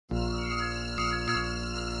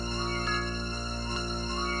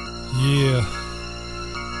Yeah.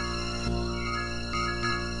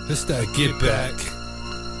 It's that get back.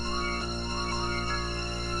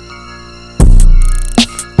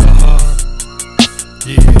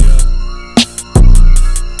 Yeah.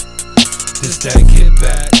 It's that get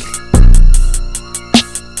back.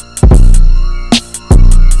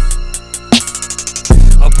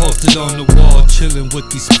 I posted on the wall, chillin' with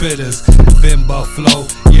these spitters. Been by flow,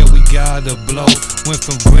 yeah, we gotta blow. Went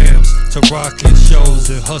from grams to rockin' shows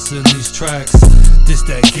and hustling these tracks. This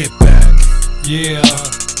that get back, yeah.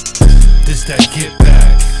 This that get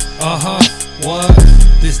back, what?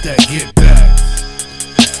 This that get back.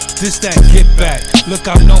 This that get back. Look,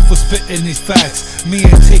 I'm known for spitting these facts. Me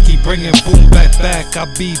and TIKKI bringing boom back. I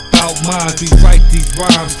be bout mine, we write these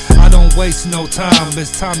rhymes. I don't waste no time,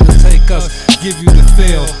 it's time to take us, give you the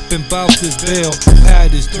feel. Been bout this bill,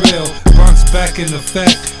 pad this thrill. Bronx back in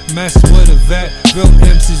effect, mess with a vet. Real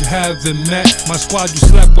MCs haven't met. My squad you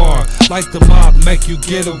slept on, like the mob make you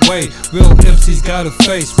get away. Real MCs got a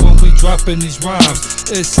face when we dropping these rhymes.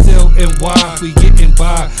 It's still NY, we getting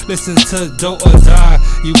by. Listen to Do or Die.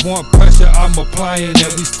 You want pressure, I'm applying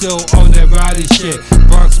it. We still on that riding shit.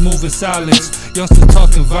 Bronx moving silence, youngsters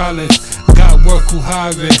talking violence. Got work who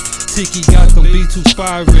hiring. TIKKI got them beats too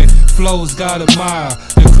inspiring. Flows got a mile.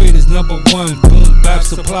 The creed is #1, boom bap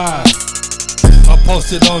supply. I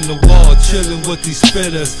posted on the wall, chillin' with these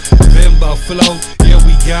spitters. Been by flow, yeah,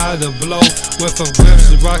 we gotta blow. Went from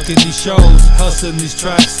grips to rockin' these shows, hustling these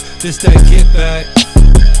tracks. This that get back.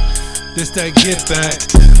 This that get back.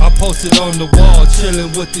 I posted on the wall,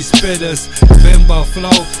 chillin' with these spitters. Been by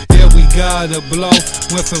flow, yeah, we gotta blow.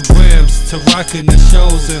 Went from grams to rockin' these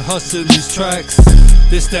shows and hustling these tracks.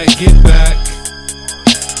 This that get back.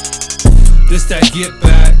 This that get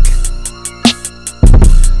back.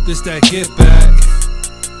 This that get back.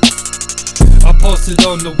 I posted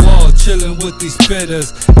on the wall, chillin' with these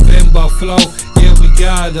spitters. Been by flow, yeah, we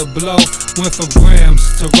gotta blow. Went from grams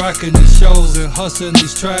to rockin' these shows and hustling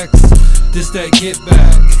these tracks. This that get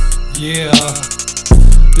back, yeah.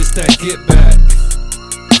 This that get back.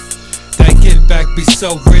 That get back be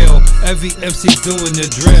so real. Every MC doing the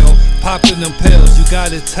drill, popping them pills. You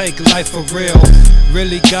gotta take life for real.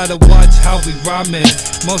 Really gotta watch how we rhyming.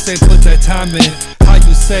 Most ain't put that time in. How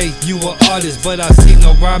you say you an artist, but I see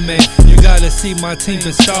no rhyming. You gotta see my team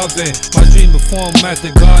been starving. My dream perform at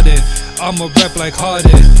the Garden. I'ma rap like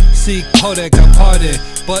Harden. See Kodak, I'm pardon,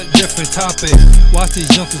 but different topic. Watch these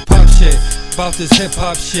youngsters pop shit, bout this hip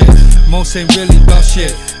hop shit. Most ain't really bout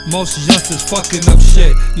shit. Most youngsters fucking up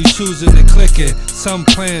shit. You choosing to click it. Some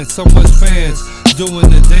playing, someone's fans doing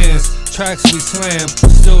the dance. Tracks we slam,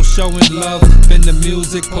 still showing love. Been the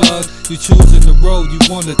music plug. You choosing the road you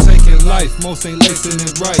wanna take in life. Most ain't lacing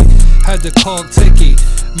it right. Had to call TIKKI,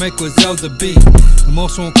 make GRISELDA beat. The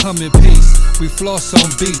most won't come in peace. We floss on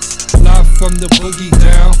beats, live from the boogie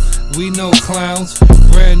down. We no clowns,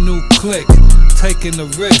 brand new click, taking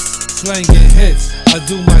the risk, slanging hits. I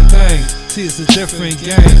do my thing, see it's a different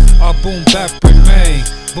game. I boom bap remain,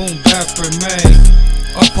 boom bap remain.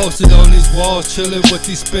 I posted on these walls, chillin' with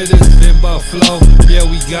these spitters. Been by flow, yeah,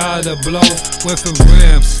 we gotta blow. Went from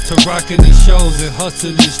grams to rockin' these shows and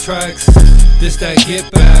hustling these tracks. This that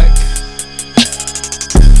get back.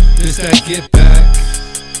 This that get back.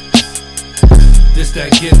 This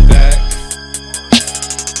that get back.